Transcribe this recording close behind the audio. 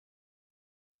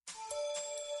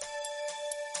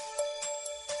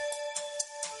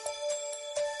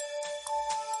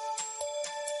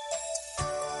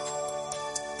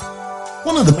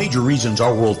One of the major reasons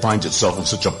our world finds itself in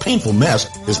such a painful mess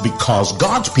is because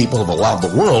God's people have allowed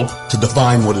the world to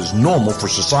define what is normal for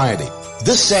society.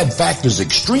 This sad fact is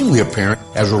extremely apparent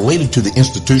as related to the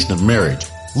institution of marriage.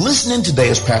 Listen in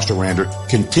today as Pastor Rander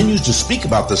continues to speak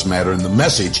about this matter in the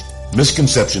message,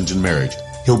 Misconceptions in Marriage.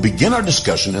 He'll begin our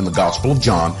discussion in the Gospel of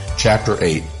John, chapter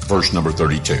 8, verse number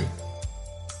 32.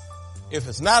 If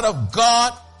it's not of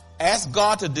God, ask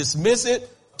God to dismiss it.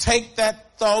 Take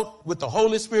that thought with the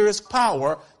Holy Spirit's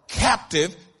power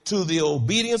captive to the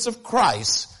obedience of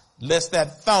Christ, lest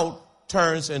that thought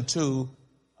turns into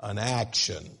an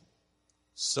action.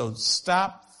 So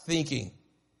stop thinking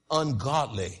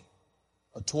ungodly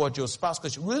toward your spouse,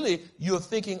 because really you're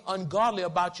thinking ungodly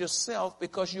about yourself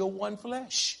because you're one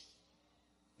flesh.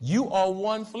 You are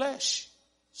one flesh.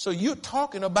 So you're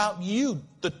talking about you.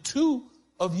 The two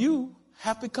of you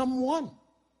have become one.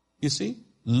 You see?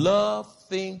 Love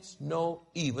thinks no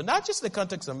evil. Not just in the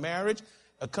context of marriage,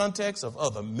 a context of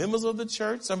other members of the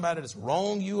church, somebody that's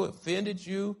wronged you, offended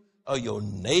you, or your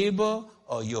neighbor,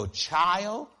 or your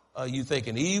child. You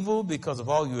thinking evil because of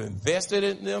all you invested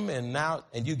in them,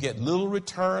 and you get little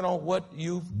return on what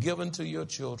you've given to your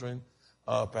children.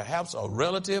 Perhaps a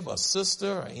relative, a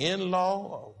sister, an in-law,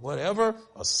 or whatever,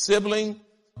 a sibling.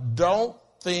 Don't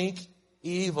think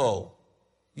evil.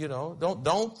 You know,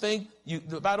 don't think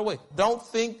by the way, don't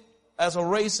think as a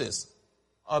racist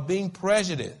or being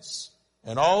prejudiced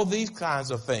and all these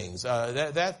kinds of things.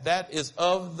 That is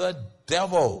of the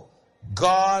devil.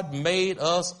 God made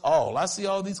us all. I see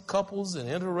all these couples and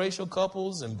interracial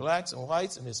couples and blacks and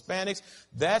whites and Hispanics.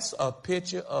 That's a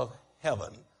picture of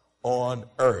heaven on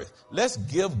earth. Let's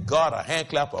give God a hand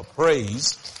clap of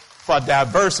praise for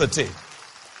diversity.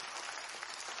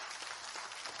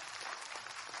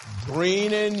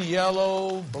 Green and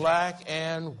yellow, black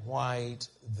and white,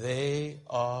 they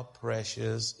are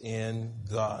precious in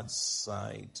God's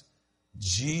sight.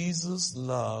 Jesus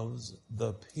loves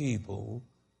the people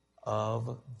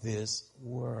of this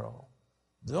world.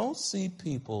 Don't see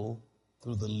people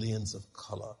through the lens of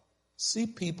color. See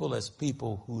people as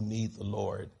people who need the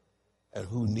Lord and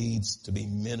who needs to be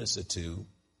ministered to.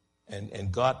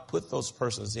 And God put those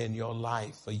persons in your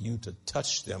life for you to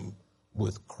touch them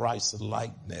with Christ's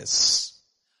likeness.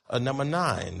 Number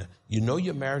 9, you know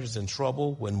your marriage is in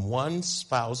trouble when one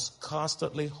spouse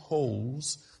constantly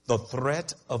holds the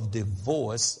threat of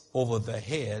divorce over the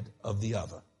head of the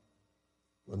other.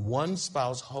 When one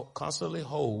spouse constantly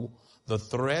holds the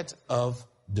threat of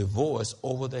divorce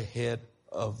over the head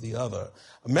of the other.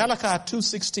 Malachi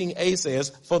 2:16a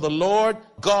says, "For the Lord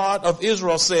God of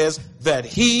Israel says that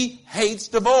he hates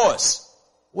divorce."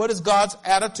 What is God's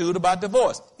attitude about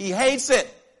divorce? He hates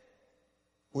it.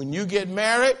 When you get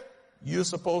married, you're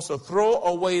supposed to throw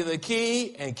away the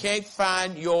key and can't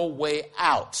find your way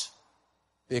out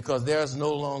because there's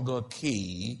no longer a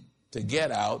key to get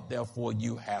out. Therefore,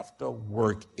 you have to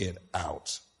work it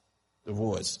out.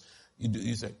 Divorce.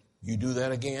 You say, you do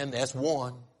that again? That's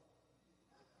 1.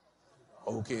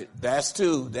 Okay, that's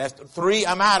 2. That's 3.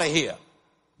 I'm out of here.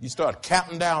 You start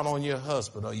counting down on your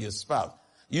husband or your spouse.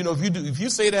 You know, if you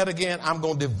say that again, I'm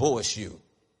going to divorce you.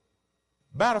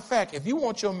 Matter of fact, if you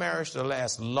want your marriage to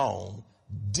last long,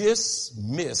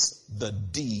 dismiss the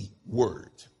D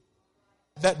word.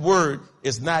 That word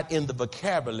is not in the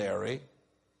vocabulary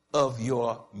of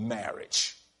your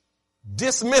marriage.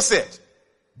 Dismiss it.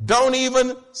 Don't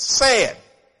even say it.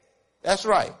 That's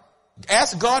right.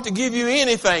 Ask God to give you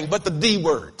anything but the D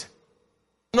word.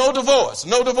 No divorce,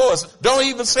 no divorce. Don't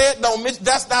even say it. Don't mention.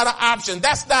 That's not an option.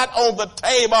 That's not on the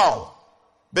table.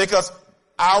 Because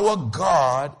our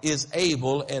God is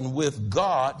able, and with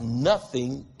God,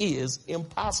 nothing is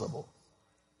impossible.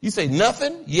 You say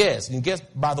nothing? Yes. And guess,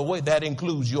 by the way, that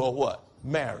includes your what?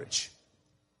 Marriage.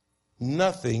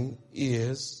 Nothing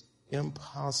is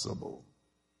impossible.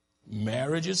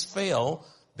 Marriages fail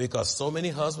because so many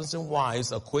husbands and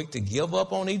wives are quick to give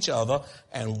up on each other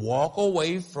and walk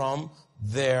away from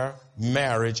their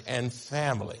marriage and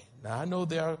family. Now, I know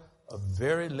there are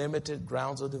very limited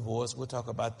grounds of divorce. We'll talk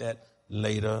about that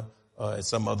later at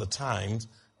some other times.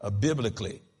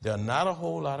 Biblically, there are not a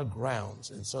whole lot of grounds.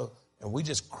 And we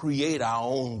just create our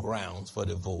own grounds for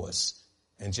divorce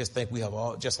and just think we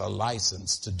have just a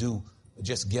license to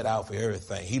just get out for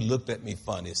everything. He looked at me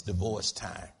funny. It's divorce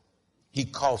time. He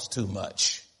costs too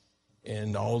much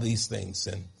and all these things.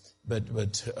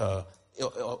 What's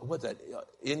that?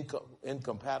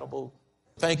 Incompatible.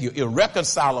 Thank you.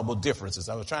 Irreconcilable differences.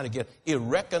 I was trying to get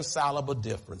irreconcilable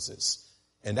differences.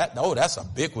 And that's a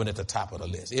big one at the top of the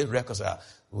list. Irreconcilable.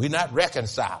 We're not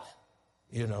reconciling.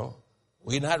 We're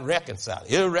not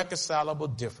reconciling. Irreconcilable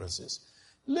differences.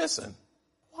 Listen,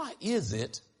 why is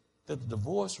it that the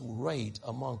divorce rate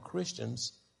among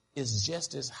Christians is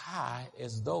just as high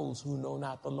as those who know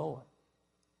not the Lord,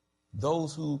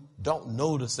 those who don't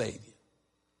know the Savior.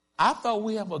 I thought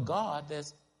we have a God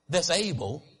that's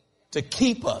able to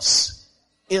keep us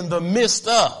in the midst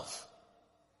of.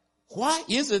 Why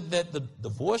is it that the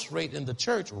divorce rate in the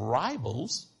church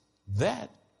rivals that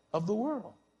of the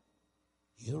world?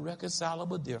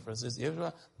 Irreconcilable differences.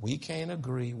 We can't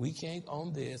agree. We can't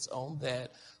on this, on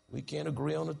that. We can't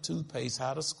agree on the toothpaste,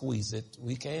 how to squeeze it.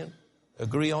 We can't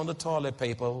agree on the toilet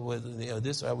paper with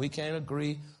this. We can't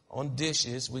agree on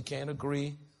dishes. We can't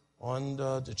agree on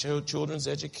the children's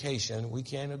education. We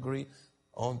can't agree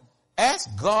on. Ask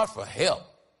God for help.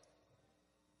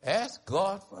 Ask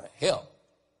God for help.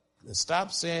 And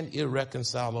stop saying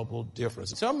irreconcilable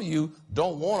differences. Some of you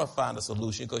don't want to find a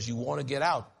solution because you want to get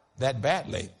out that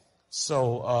badly.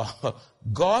 So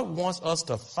God wants us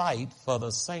to fight for the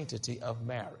sanctity of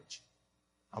marriage.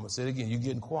 I'm going to say it again. You're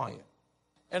getting quiet.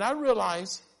 And I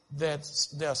realize that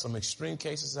there are some extreme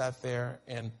cases out there,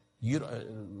 and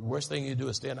worst thing you do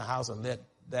is stay in the house and let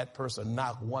that person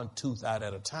knock one tooth out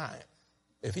at a time.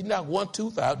 If he knock one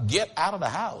tooth out, get out of the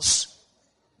house,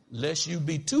 lest you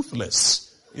be toothless.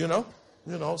 You know,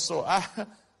 so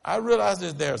I realize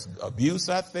that there's abuse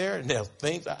out there and there's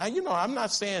things, I'm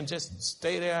not saying just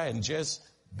stay there and just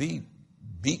be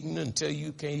beaten until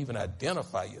you can't even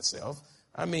identify yourself.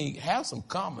 I mean, have some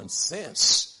common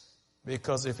sense,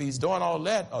 because if he's doing all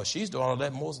that or she's doing all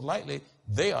that, most likely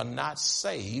they are not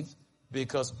saved,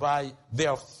 because by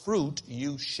their fruit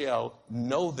you shall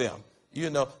know them.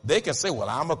 They can say, well,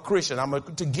 I'm a Christian,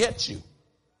 to get you.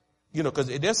 Because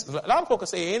a lot of folk can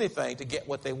say anything to get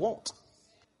what they want.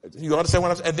 You understand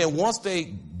what I'm saying? And then once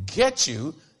they get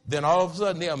you, then all of a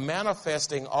sudden they are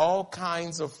manifesting all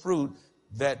kinds of fruit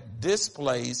that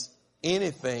displays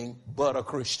anything but a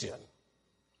Christian.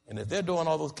 And if they're doing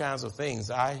all those kinds of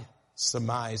things, I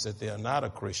surmise that they are not a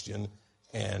Christian.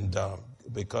 And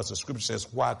because the scripture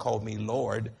says, why call me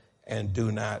Lord and do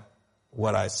not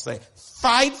what I say?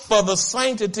 Fight for the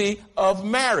sanctity of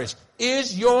marriage.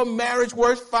 Is your marriage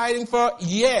worth fighting for?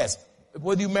 Yes.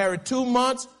 Whether you married 2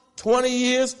 months, 20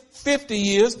 years, 50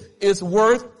 years, it's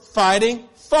worth fighting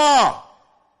for.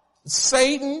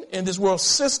 Satan in this world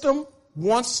system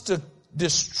wants to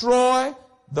destroy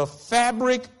the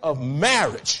fabric of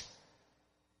marriage.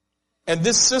 And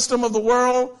this system of the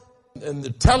world and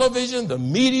the television, the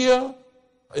media,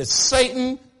 it's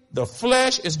Satan. The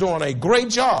flesh is doing a great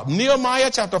job.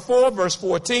 Nehemiah chapter 4 verse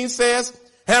 14 says,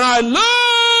 and I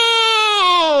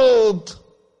looked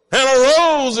and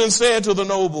arose and said to the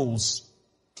nobles,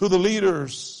 to the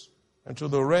leaders, and to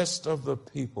the rest of the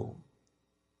people,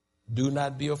 do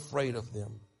not be afraid of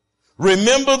them.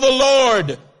 Remember the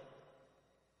Lord,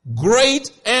 great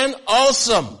and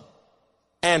awesome,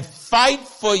 and fight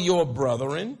for your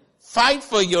brethren, fight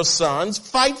for your sons,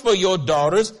 fight for your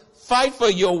daughters, fight for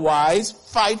your wives,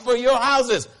 fight for your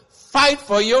houses, fight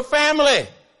for your family.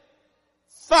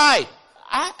 Fight.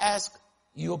 I ask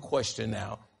you a question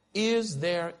now. Is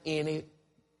there any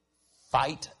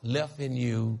fight left in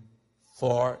you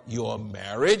for your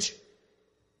marriage?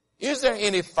 Is there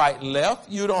any fight left?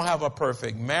 You don't have a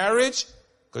perfect marriage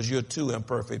because you're two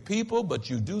imperfect people, but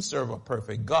you do serve a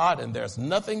perfect God, and there's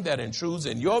nothing that intrudes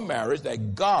in your marriage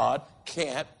that God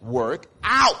can't work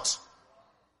out.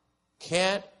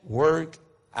 Can't work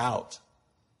out.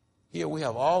 Here we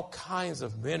have all kinds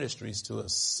of ministries to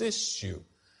assist you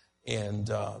in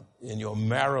your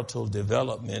marital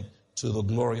development to the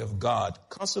glory of God.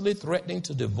 Constantly threatening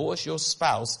to divorce your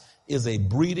spouse is a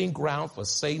breeding ground for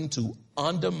Satan to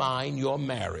undermine your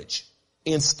marriage.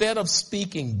 Instead of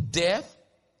speaking death,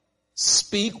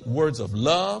 speak words of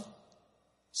love,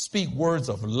 speak words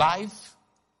of life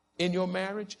in your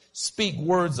marriage, speak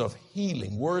words of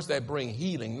healing, words that bring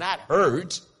healing, not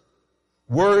hurt,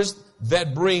 words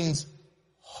that brings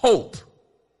hope.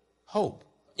 Hope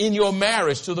in your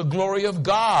marriage to the glory of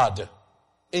God.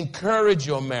 Encourage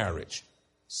your marriage.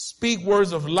 Speak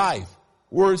words of life,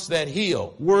 words that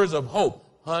heal, words of hope.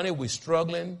 Honey, we're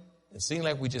struggling. It seems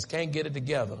like we just can't get it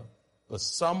together. But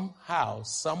somehow,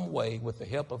 some way, with the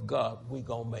help of God, we're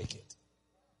going to make it.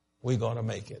 We're going to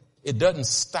make it. It doesn't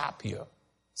stop here.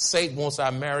 Satan wants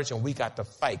our marriage and we got to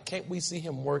fight. Can't we see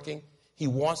him working? He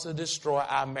wants to destroy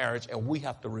our marriage and we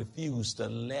have to refuse to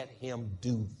let him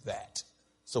do that.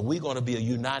 So we're going to be a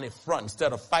united front.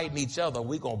 Instead of fighting each other,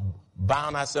 we're going to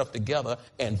bound ourselves together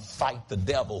and fight the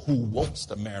devil who wants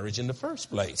the marriage in the first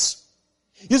place.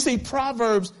 You see,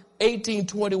 Proverbs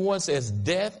 18:21 says,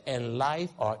 death and life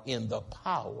are in the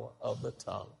power of the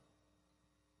tongue.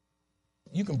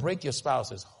 You can break your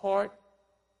spouse's heart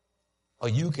or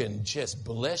you can just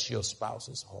bless your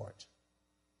spouse's heart.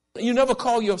 You never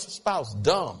call your spouse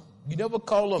dumb. You never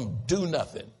call them do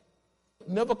nothing.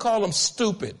 Never call them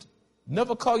stupid.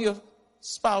 Never call your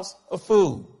spouse a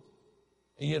fool.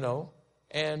 You know,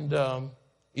 and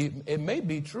it may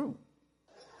be true.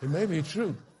 It may be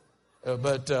true.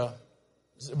 But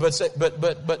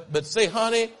say,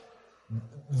 honey,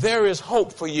 there is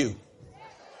hope for you.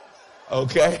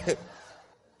 Okay?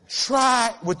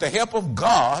 Try with the help of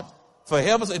God, for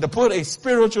heaven's sake, to put a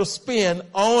spiritual spin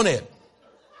on it.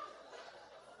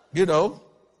 You know,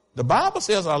 the Bible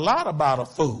says a lot about a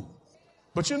fool.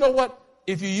 But you know what?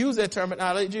 If you use that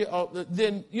terminology,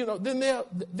 then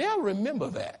they'll remember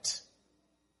that.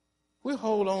 We'll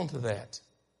hold on to that.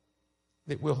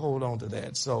 We'll hold on to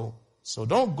that. So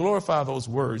don't glorify those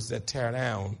words that tear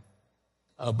down,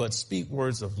 but speak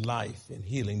words of life and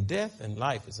healing. Death and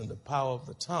life is in the power of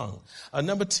the tongue.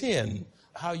 Number 10,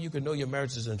 how you can know your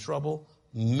marriage is in trouble.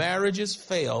 Marriages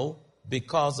fail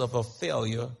because of a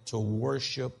failure to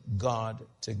worship God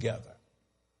together.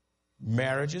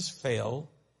 Marriages fail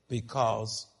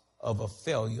because of a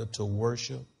failure to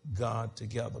worship God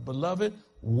together. Beloved,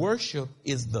 worship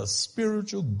is the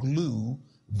spiritual glue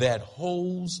that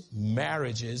holds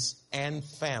marriages and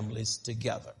families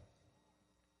together.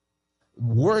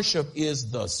 Worship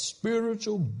is the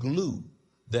spiritual glue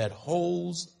that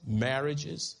holds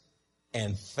marriages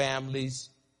and families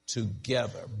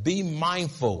together. Be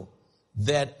mindful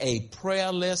that a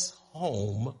prayerless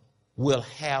home will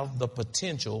have the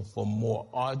potential for more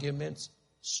arguments,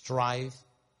 strife,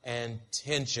 and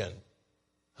tension.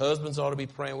 Husbands ought to be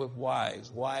praying with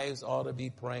wives. Wives ought to be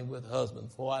praying with husbands.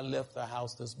 Before I left the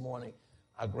house this morning,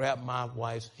 I grabbed my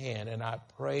wife's hand and I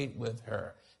prayed with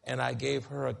her. And I gave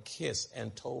her a kiss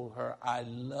and told her I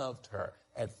loved her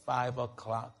at 5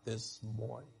 o'clock this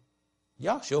morning.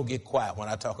 Y'all sure get quiet when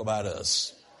I talk about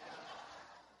us.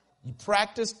 You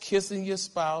practice kissing your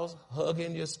spouse,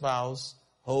 hugging your spouse,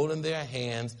 holding their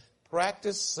hands.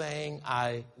 Practice saying,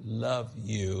 I love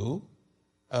you.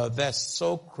 That's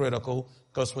so critical,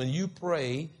 because when you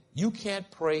pray, you can't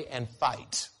pray and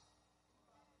fight.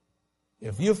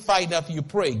 If you're fighting after you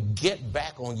pray, get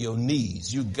back on your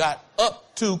knees. You got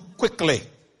up too quickly.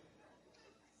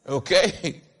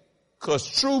 Okay? Because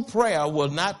true prayer will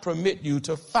not permit you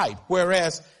to fight.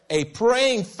 Whereas a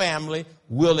praying family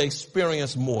will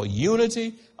experience more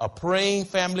unity. A praying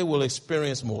family will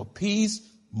experience more peace,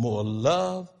 more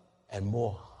love, and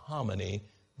more harmony,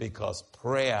 because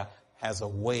prayer has a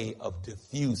way of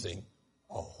diffusing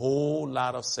a whole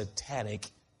lot of satanic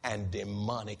and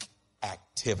demonic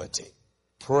activity.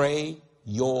 Pray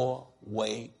your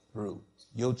way through.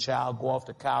 Your child go off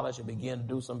to college and begin to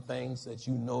do some things that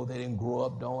you know they didn't grow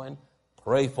up doing.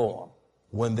 Pray for them.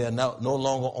 When they're no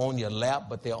longer on your lap,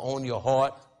 but they're on your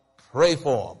heart, pray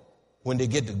for them. When they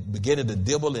get to beginning to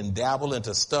dibble and dabble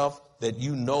into stuff that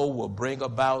you know will bring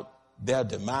about their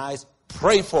demise,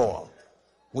 pray for them.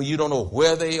 When you don't know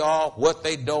where they are, what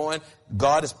they're doing,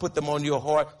 God has put them on your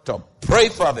heart to pray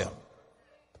for them.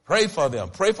 Pray for them.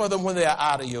 Pray for them when they're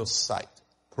out of your sight.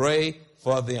 Pray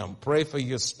for them. Pray for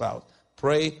your spouse.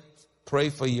 Pray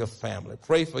for your family.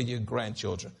 Pray for your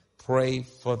grandchildren. Pray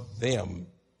for them.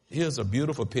 Here's a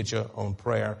beautiful picture on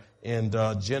prayer in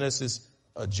Genesis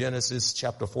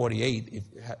chapter 48. If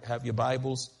you have your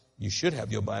Bibles, you should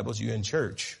have your Bibles. You're in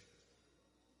church.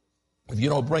 If you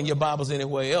don't bring your Bibles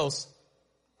anywhere else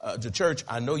to church,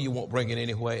 I know you won't bring it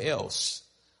anywhere else.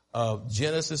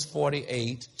 Genesis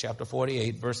 48, chapter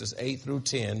 48, verses 8 through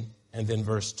 10, and then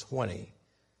verse 20.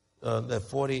 The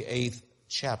 48th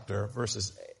chapter,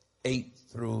 verses 8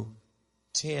 through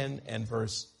 10 and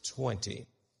verse 20.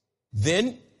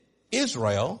 Then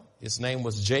Israel, his name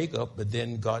was Jacob, but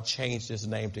then God changed his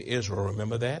name to Israel.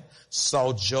 Remember that?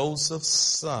 Saw Joseph's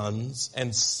sons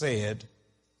and said,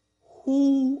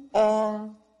 who are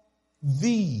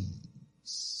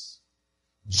these?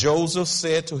 Joseph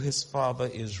said to his father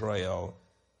Israel,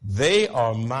 they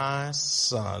are my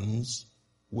sons,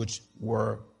 which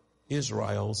were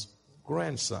Israel's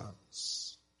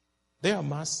grandsons. They are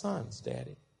my sons,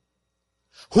 Daddy,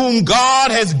 whom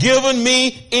God has given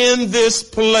me in this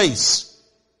place.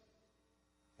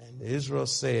 And Israel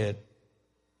said,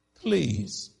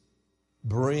 please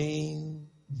bring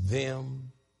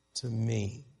them to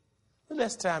me. The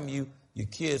last time your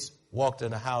kids walked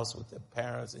in the house with their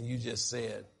parents and you just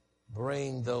said,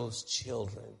 bring those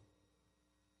children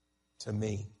to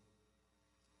me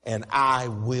and I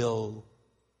will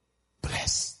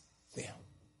bless them.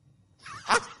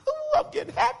 I'm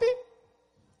getting happy.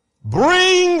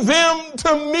 Bring them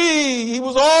to me. He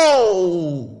was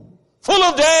old, full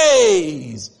of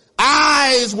days.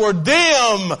 eyes were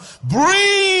dim.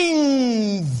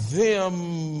 Bring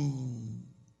them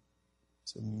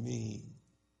to me.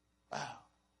 Wow.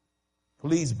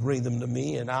 Please bring them to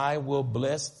me and I will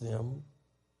bless them.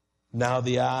 Now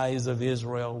the eyes of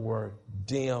Israel were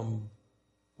dim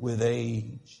with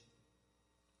age,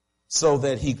 so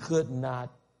that he could not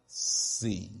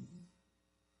see.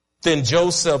 Then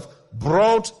Joseph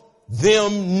brought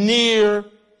them near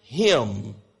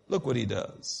him. Look what he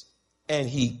does. And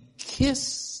he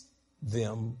kissed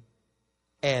them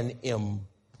and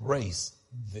embraced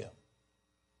them.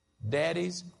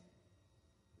 Daddies,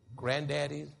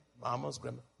 granddaddies, mamas,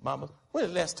 grandmamas, when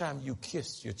the last time you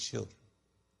kissed your children?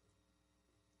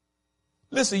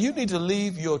 Listen, you need to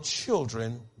leave your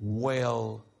children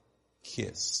well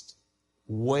kissed,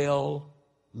 well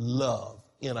loved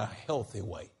in a healthy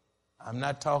way. I'm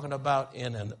not talking about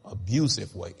in an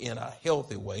abusive way, in a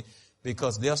healthy way,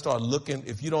 because they'll start looking,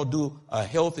 if you don't do a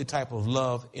healthy type of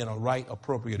love in a right,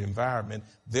 appropriate environment,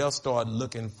 they'll start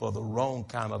looking for the wrong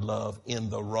kind of love in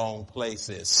the wrong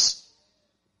places.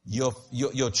 Your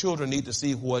children need to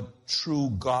see what true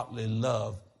godly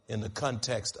love in the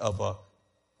context of a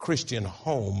Christian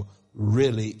home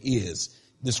really is.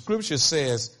 The scripture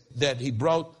says that he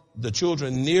brought the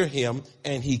children near him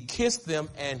and he kissed them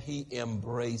and he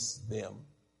embraced them.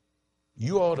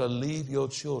 You ought to leave your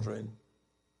children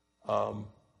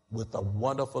with a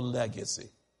wonderful legacy.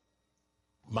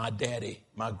 My daddy,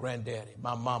 my granddaddy,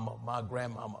 my mama, my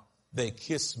grandmama, they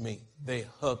kissed me, they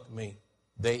hugged me,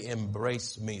 they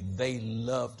embraced me, they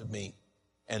loved me.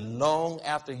 And long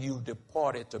after you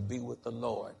departed to be with the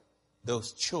Lord,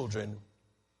 those children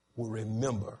will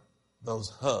remember those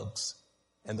hugs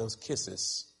and those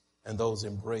kisses and those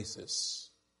embraces.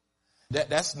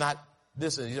 That's not,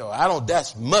 this is,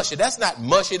 that's mushy. That's not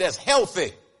mushy. That's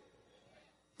healthy.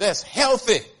 That's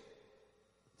healthy.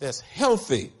 That's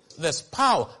healthy. That's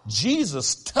power.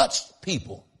 Jesus touched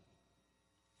people.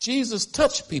 Jesus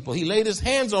touched people. He laid his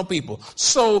hands on people.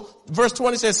 So verse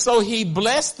 20 says, so he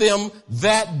blessed them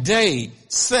that day,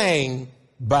 saying,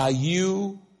 by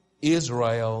you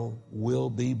Israel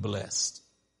will be blessed.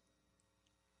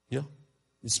 Yeah.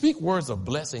 You speak words of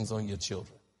blessings on your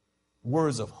children.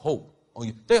 Words of hope on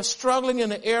you. They're struggling in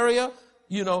the area,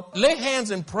 lay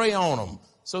hands and pray on them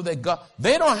so that God,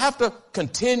 they don't have to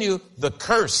continue the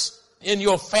curse in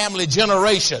your family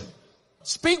generation.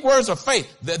 Speak words of faith.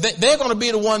 They're going to be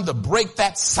the one to break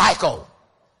that cycle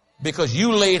because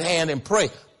you laid hand and pray.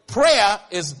 Prayer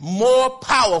is more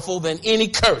powerful than any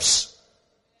curse.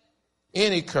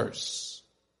 Any curse.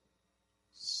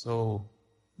 So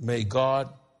may God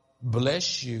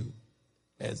bless you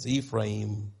as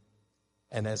Ephraim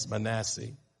and as Manasseh.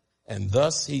 And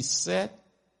thus he set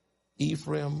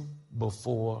Ephraim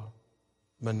before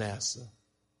Manasseh.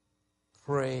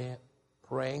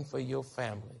 Praying for your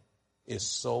family is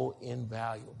so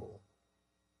invaluable.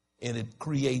 And it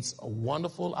creates a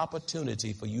wonderful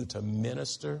opportunity for you to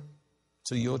minister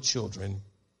to your children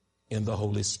in the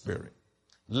Holy Spirit.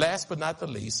 Last but not the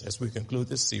least, as we conclude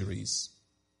this series,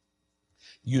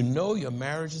 you know your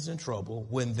marriage is in trouble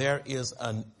when there is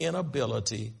an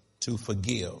inability to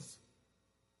forgive.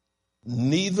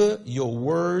 Neither your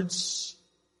words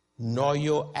nor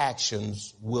your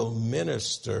actions will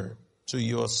minister to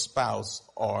your spouse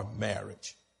or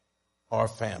marriage or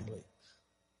family.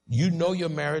 You know your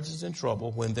marriage is in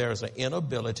trouble when there is an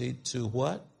inability to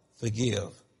what? Forgive.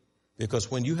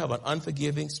 Because when you have an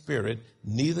unforgiving spirit,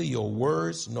 neither your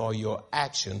words nor your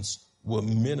actions will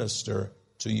minister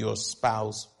to your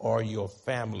spouse or your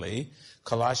family.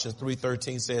 Colossians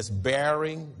 3:13 says,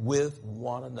 bearing with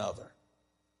one another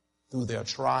through their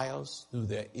trials, through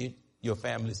your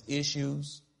family's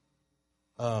issues,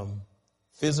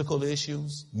 physical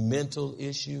issues, mental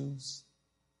issues.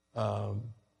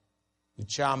 Your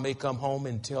child may come home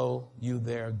and tell you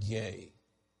they're gay.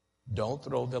 Don't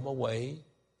throw them away.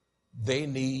 They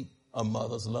need a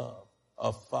mother's love,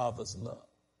 a father's love.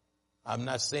 I'm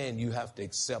not saying you have to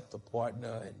accept a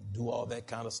partner and do all that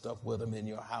kind of stuff with them in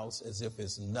your house as if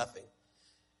it's nothing.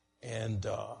 And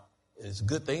it's a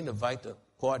good thing to invite the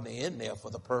partner in there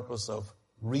for the purpose of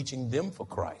reaching them for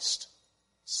Christ.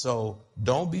 So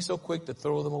don't be so quick to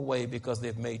throw them away because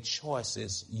they've made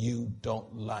choices you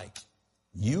don't like.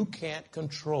 You can't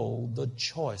control the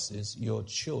choices your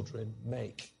children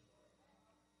make.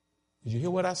 Did you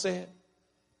hear what I said?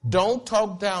 Don't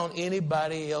talk down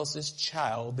anybody else's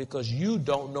child because you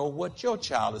don't know what your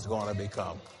child is going to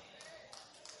become.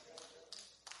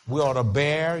 We ought to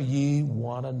bear ye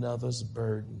one another's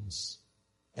burdens.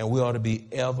 And we ought to be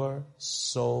ever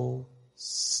so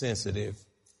sensitive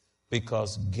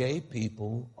because gay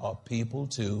people are people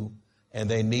too. and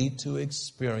they need to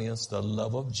experience the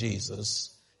love of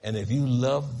Jesus. And if you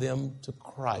love them to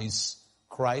Christ,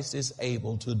 Christ is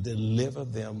able to deliver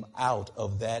them out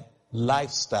of that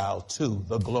lifestyle to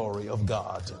the glory of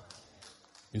God.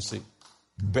 You see,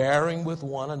 bearing with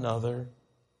one another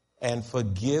and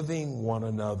forgiving one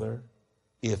another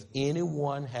if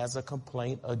anyone has a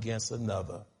complaint against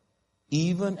another,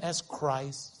 even as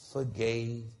Christ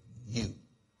forgave you.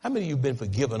 How many of you have been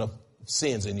forgiven of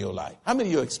sins in your life? How many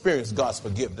of you experienced God's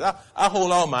forgiveness? I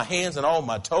hold all my hands and all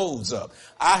my toes up.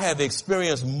 I have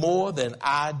experienced more than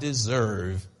I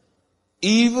deserve.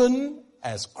 Even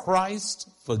as Christ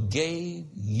forgave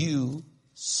you,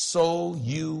 so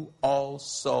you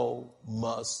also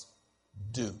must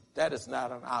do. That is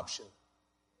not an option.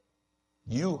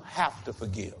 You have to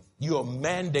forgive. You are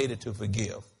mandated to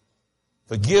forgive.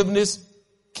 Forgiveness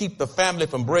keep the family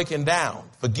from breaking down.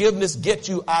 Forgiveness gets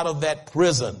you out of that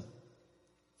prison.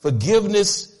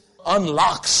 Forgiveness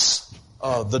unlocks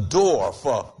the door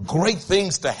for great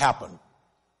things to happen.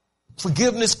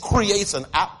 Forgiveness creates an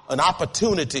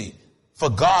opportunity for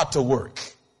God to work.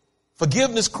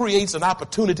 Forgiveness creates an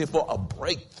opportunity for a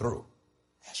breakthrough.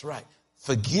 That's right.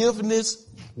 Forgiveness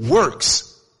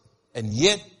works. And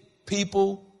yet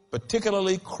people,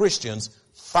 particularly Christians,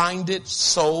 find it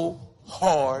so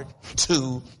hard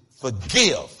to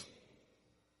forgive.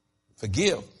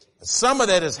 Forgive. Some of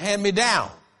that is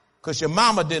hand-me-down because your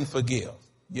mama didn't forgive.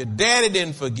 Your daddy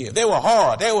didn't forgive. They were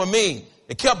hard. They were mean.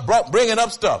 They kept bringing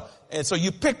up stuff. And so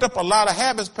you picked up a lot of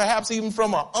habits, perhaps even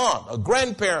from an aunt, a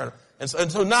grandparent. And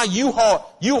so now you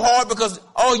hard because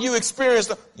all you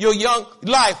experienced your young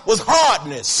life was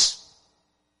hardness.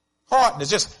 Hardness,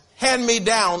 just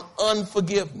hand-me-down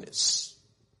unforgiveness.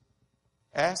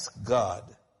 Ask God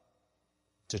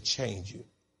to change you.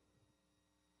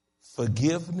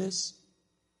 Forgiveness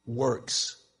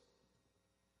works.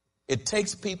 It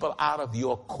takes people out of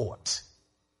your court.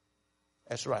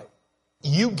 That's right.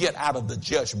 You get out of the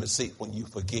judgment seat when you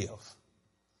forgive.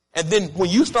 And then when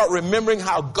you start remembering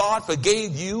how God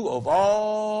forgave you of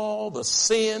all the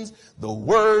sins, the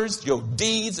words, your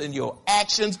deeds, and your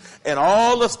actions, and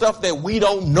all the stuff that we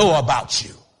don't know about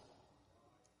you,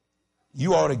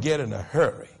 you ought to get in a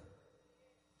hurry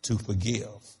to forgive.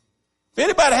 If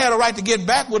anybody had a right to get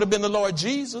back, would have been the Lord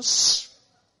Jesus.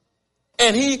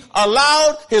 And he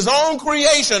allowed his own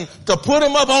creation to put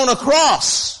him up on a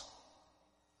cross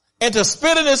and to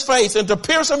spit in his face and to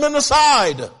pierce him in the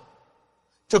side,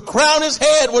 to crown his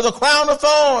head with a crown of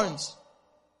thorns.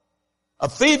 A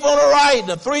thief on the right and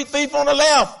a thief on the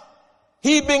left.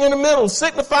 He being in the middle,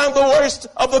 signifying the worst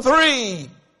of the three.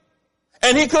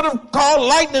 And he could have called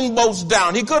lightning bolts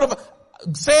down. He could have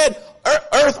said,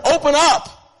 earth, open up.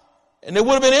 And it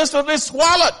would have been instantly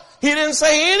swallowed. He didn't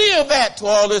say any of that to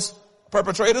all his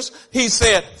perpetrators. He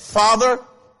said, Father,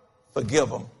 forgive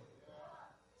them,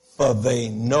 for they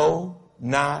know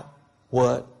not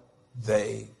what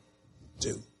they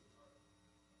do.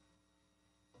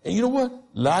 And you know what? A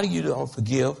lot of you don't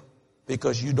forgive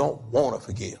because you don't want to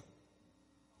forgive.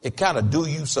 It kind of do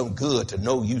you some good to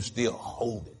know you still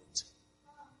holding it.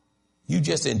 You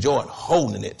just enjoy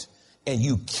holding it, and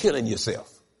you killing yourself.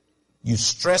 You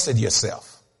stressing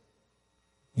yourself.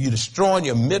 You destroying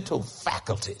your mental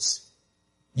faculties.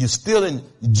 You still in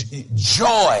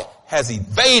joy has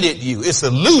evaded you. It's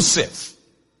elusive.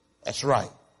 That's right.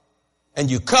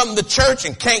 And you come to church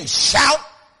and can't shout,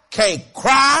 can't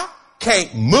cry,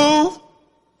 can't move.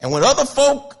 And when other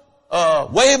folk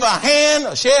wave a hand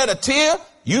or shed a tear,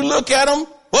 you look at them,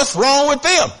 what's wrong with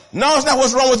them? No, it's not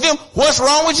what's wrong with them. What's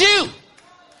wrong with you?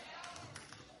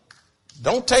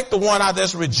 Don't take the one out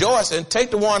that's rejoicing. Take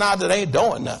the one out that ain't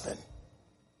doing nothing.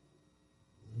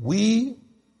 We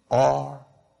are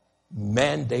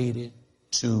mandated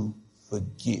to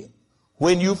forgive.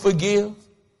 When you forgive,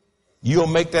 you'll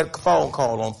make that phone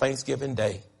call on Thanksgiving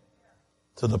Day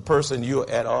to the person you're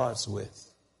at odds with.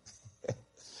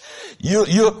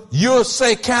 You'll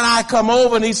say, can I come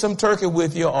over and eat some turkey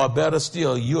with you? Or better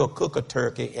still, you'll cook a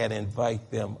turkey and invite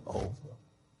them over.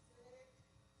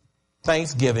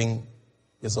 Thanksgiving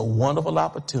is a wonderful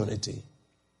opportunity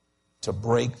to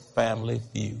break family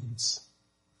feuds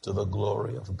to the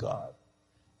glory of God.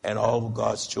 And all of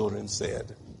God's children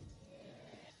said.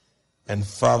 And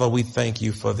Father, we thank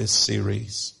you for this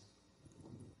series.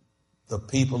 The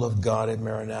people of God at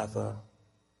Maranatha,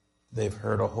 they've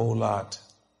heard a whole lot.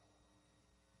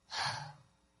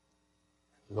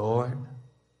 Lord,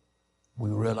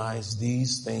 we realize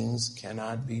these things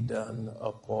cannot be done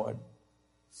apart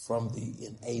from the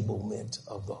enablement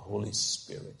of the Holy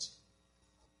Spirit.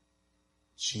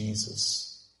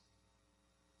 Jesus,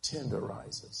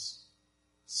 tenderize us,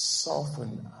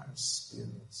 soften our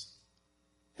spirits,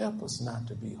 Help us not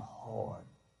to be hard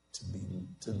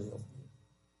to live with,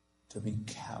 to be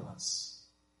callous,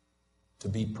 to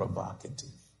be provocative.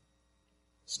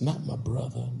 It's not my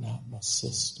brother, not my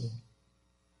sister,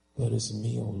 but it's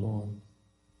me, oh Lord,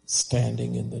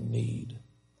 standing in the need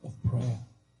of prayer.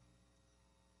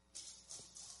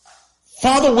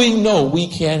 Father, we know we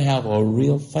can't have a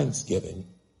real Thanksgiving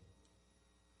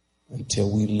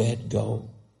until we let go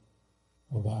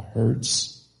of our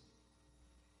hurts,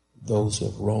 those who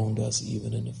have wronged us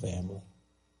even in the family,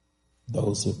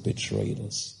 those who have betrayed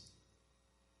us.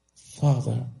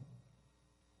 Father,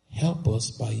 help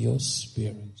us by your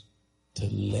Spirit to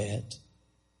let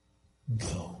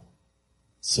go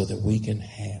so that we can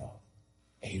have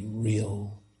a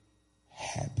real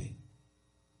happy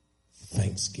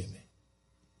Thanksgiving.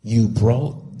 You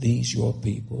brought these your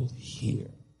people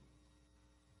here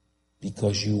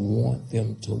because you want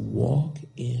them to walk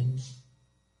in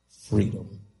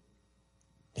freedom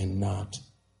and not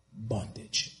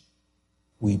bondage.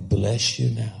 We bless you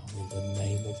now in the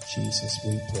name of Jesus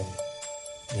we pray.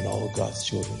 And all God's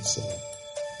children say,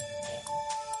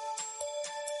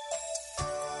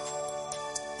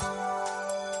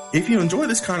 If you enjoy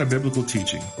this kind of biblical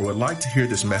teaching or would like to hear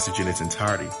this message in its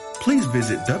entirety, please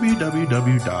visit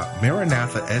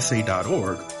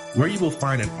www.maranathasa.org, where you will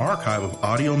find an archive of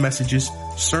audio messages,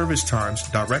 service times,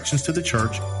 directions to the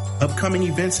church, upcoming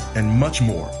events, and much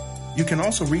more. You can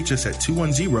also reach us at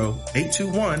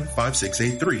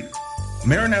 210-821-5683.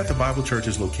 Maranatha Bible Church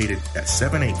is located at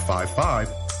 7855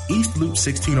 East Loop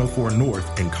 1604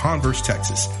 North in Converse,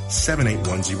 Texas,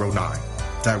 78109.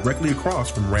 Directly across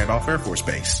from Randolph Air Force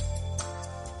Base.